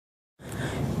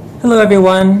Hello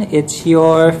everyone, it's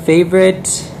your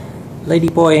favorite lady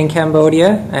boy in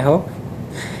Cambodia, I hope.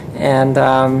 And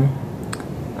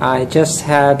I just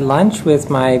had lunch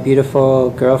with my beautiful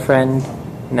girlfriend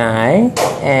Nai,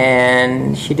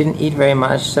 and she didn't eat very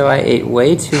much, so I ate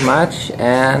way too much,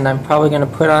 and I'm probably going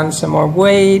to put on some more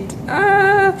weight.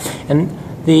 And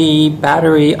the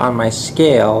battery on my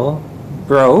scale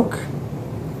broke,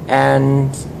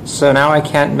 and so now I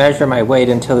can't measure my weight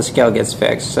until the scale gets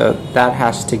fixed. So that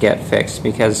has to get fixed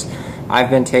because I've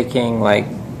been taking like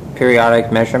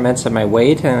periodic measurements of my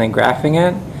weight and then graphing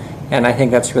it, and I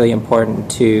think that's really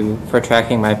important for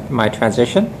tracking my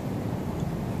transition.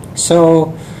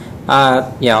 So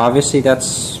yeah, obviously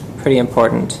that's pretty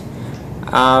important.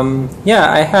 Yeah,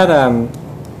 I had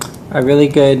a really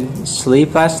good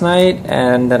sleep last night,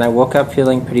 and then I woke up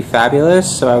feeling pretty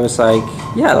fabulous, so I was like,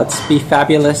 yeah, let's be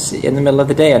fabulous in the middle of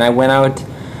the day. And I went out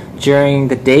during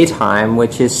the daytime,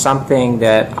 which is something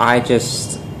that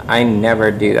I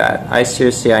never do that. I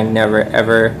never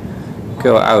ever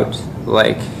go out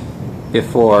like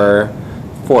before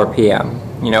 4 p.m.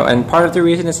 You know, and part of the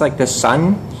reason is like the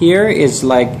sun here is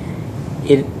like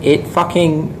it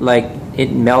fucking like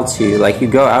it melts you. Like you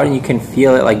go out and you can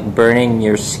feel it like burning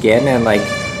your skin and like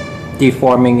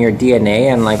deforming your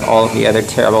DNA and like all of the other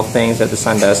terrible things that the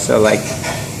sun does. So like,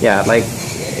 yeah, like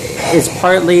it's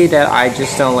partly that I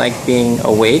just don't like being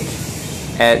awake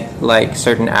at like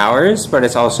certain hours, but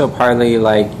it's also partly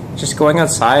like just going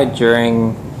outside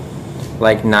during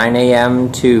like 9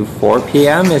 a.m. to 4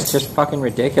 p.m. is just fucking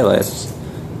ridiculous.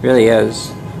 It really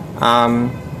is.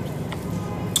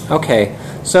 Okay.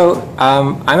 So,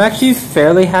 I'm actually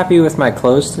fairly happy with my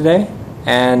clothes today,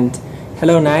 and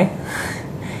hello Nai,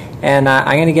 and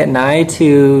I'm going to get Nai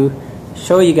to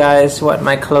show you guys what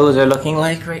my clothes are looking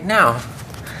like right now.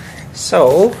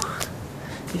 So,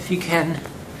 if you can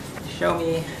show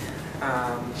me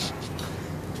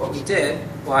what we did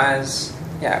was,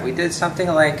 yeah, we did something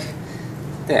like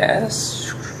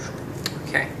this.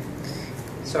 Okay,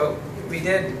 so we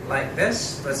did like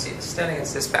this. Let's see, it's standing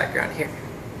against this background here.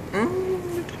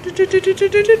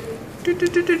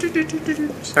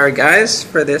 Sorry guys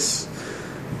for this.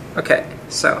 Okay,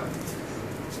 so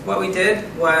what we did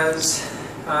was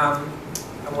I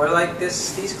wore like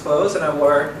these clothes, and I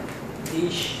wore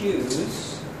these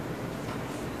shoes.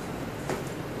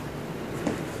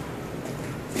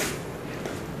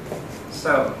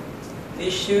 So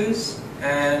these shoes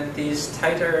and these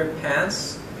tighter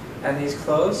pants and these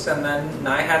clothes, and then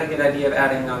I had a good idea of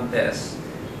adding on this.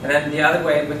 And then the other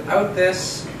way, without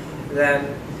this,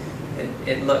 then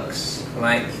it looks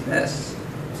like this.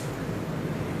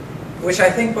 Which I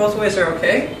think both ways are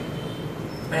okay.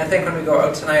 And I think when we go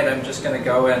out tonight, I'm just going to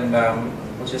go and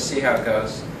we'll just see how it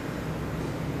goes.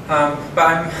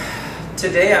 But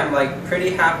today I'm like pretty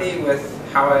happy with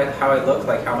how I look,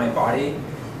 like how my body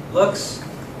looks,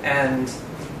 and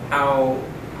how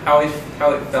it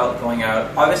felt going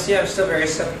out. Obviously, I'm still very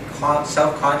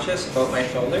self-conscious about my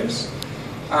shoulders.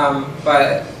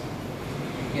 But,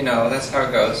 you know, that's how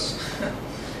it goes.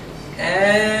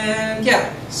 And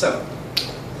yeah, so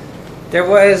there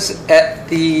was at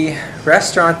the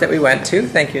restaurant that we went to,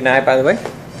 thank you Nai by the way,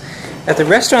 at the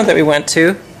restaurant that we went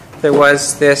to, there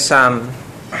was this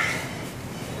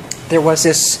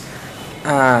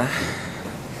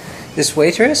this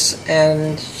waitress,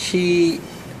 and she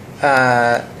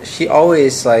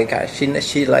always like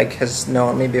she like has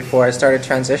known me before I started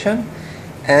transition.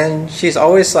 And she's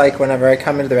always like, whenever I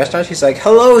come into the restaurant, she's like,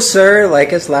 "Hello, sir,"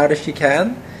 like as loud as she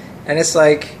can. And it's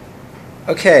like,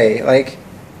 okay, like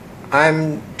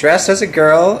I'm dressed as a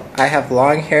girl, I have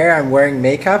long hair, I'm wearing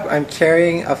makeup, I'm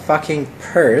carrying a fucking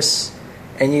purse,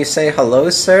 and you say,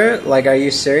 "Hello, sir," like, are you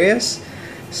serious?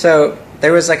 So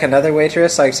there was like another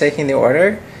waitress like taking the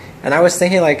order, and I was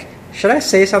thinking like, should I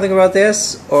say something about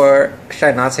this or should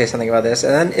I not say something about this?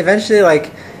 And then eventually, like,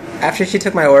 after she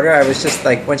took my order, I was just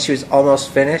like, when she was almost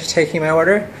finished taking my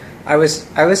order, I was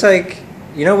like,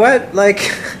 you know what, like,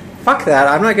 fuck that,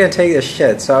 I'm not gonna take this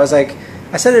shit. So I was like,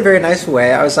 I said it in a very nice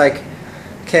way. I was like,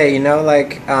 okay, you know,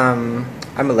 like, I'm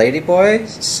a lady boy,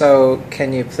 so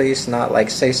can you please not like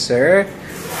say sir?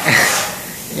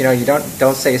 You know, you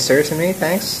don't say sir to me,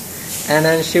 thanks. And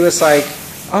then she was like,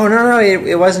 oh no,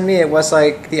 it wasn't me, it was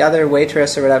like the other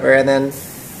waitress or whatever. And then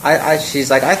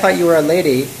she's like, I thought you were a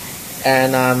lady.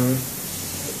 And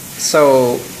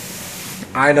so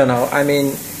I don't know. I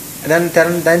mean, and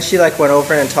then she like went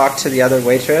over and talked to the other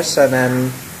waitress, and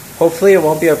then hopefully it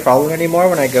won't be a problem anymore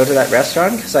when I go to that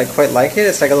restaurant, because I quite like it.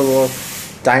 It's like a little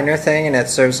diner thing, and it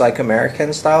serves like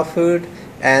American style food.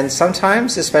 And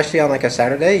sometimes, especially on like a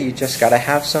Saturday, you just gotta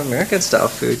have some American style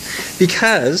food,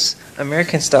 because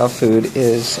American style food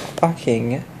is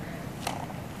fucking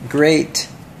great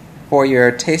for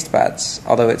your taste buds,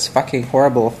 although it's fucking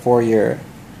horrible for your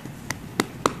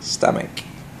stomach.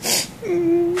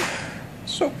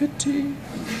 So pity.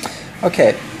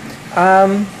 Okay.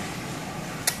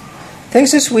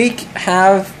 Things this week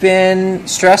have been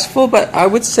stressful, but I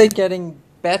would say getting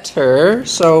better.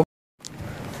 So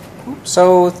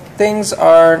things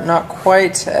are not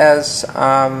quite as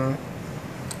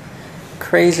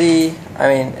crazy. I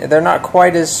mean, they're not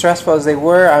quite as stressful as they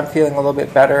were. I'm feeling a little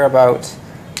bit better about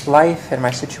life and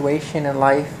my situation in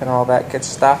life and all that good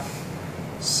stuff.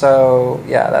 So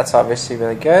yeah, that's obviously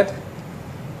really good.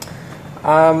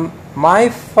 My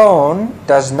phone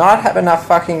does not have enough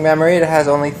fucking memory. It has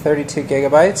only 32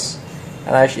 gigabytes,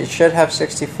 and it should have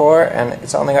 64, and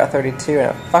it's only got 32,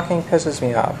 and it fucking pisses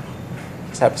me off.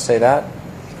 Just have to say that.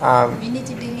 You need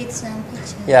to delete some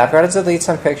pictures. Yeah, I've got to delete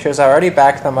some pictures. I already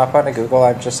backed them up onto Google.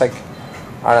 I'm just like,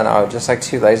 I don't know, just like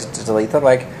too lazy to delete them.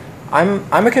 Like, I'm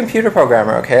a computer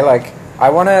programmer, okay? Like, I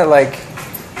want to like,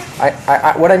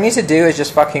 what I need to do is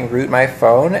just fucking root my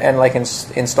phone and like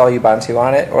install Ubuntu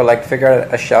on it, or like figure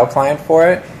out a shell client for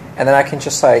it, and then I can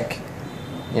just like,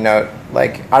 you know,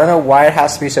 like, I don't know why it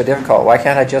has to be so difficult. Why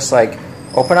can't I just like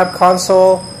open up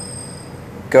console,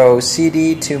 go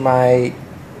CD to my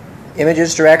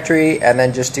images directory, and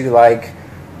then just do like,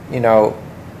 you know,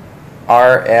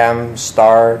 rm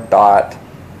star dot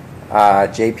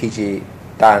jpg,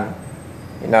 done.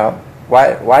 You know,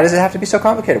 why does it have to be so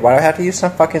complicated? Why do I have to use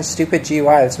some fucking stupid GUI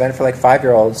that's meant for like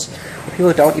 5-year-olds, people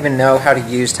who don't even know how to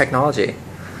use technology?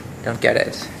 I don't get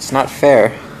it. It's not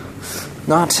fair.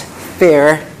 Not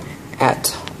fair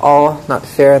at all. Not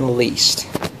fair in the least.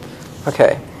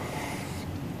 Okay.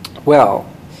 Well,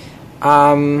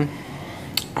 I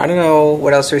don't know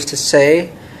what else there's to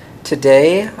say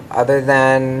today other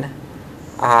than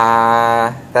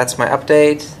that's my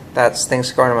update. That's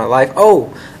things going on in my life.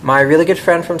 Oh, my really good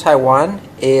friend from Taiwan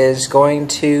is going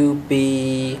to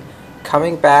be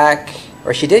coming back,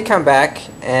 or she did come back,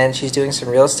 and she's doing some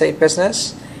real estate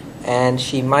business, and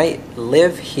she might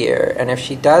live here. And if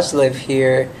she does live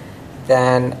here,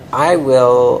 then I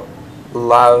will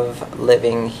love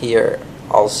living here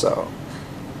also,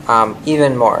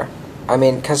 even more. I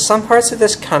mean, because some parts of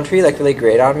this country like really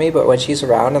grate on me, but when she's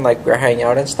around and like we're hanging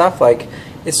out and stuff, like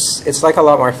it's like a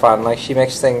lot more fun. Like, she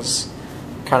makes things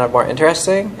kind of more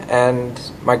interesting, and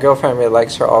my girlfriend really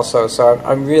likes her also, so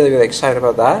I'm really, really excited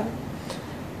about that.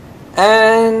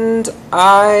 And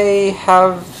I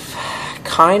have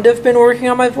kind of been working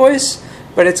on my voice,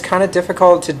 but it's kind of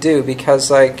difficult to do because,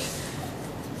 like,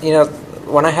 you know,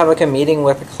 when I have like a meeting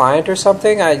with a client or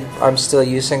something, I'm still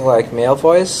using like male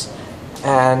voice,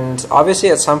 and obviously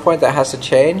at some point that has to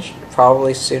change,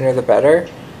 probably sooner the better.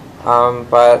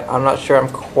 But I'm not sure I'm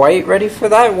quite ready for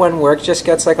that. When work just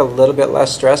gets like a little bit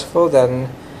less stressful, then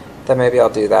maybe I'll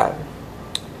do that.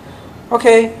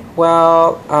 Okay,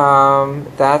 well,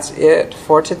 that's it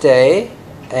for today,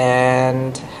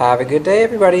 and have a good day,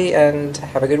 everybody, and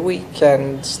have a good week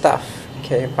and stuff.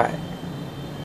 Okay, bye.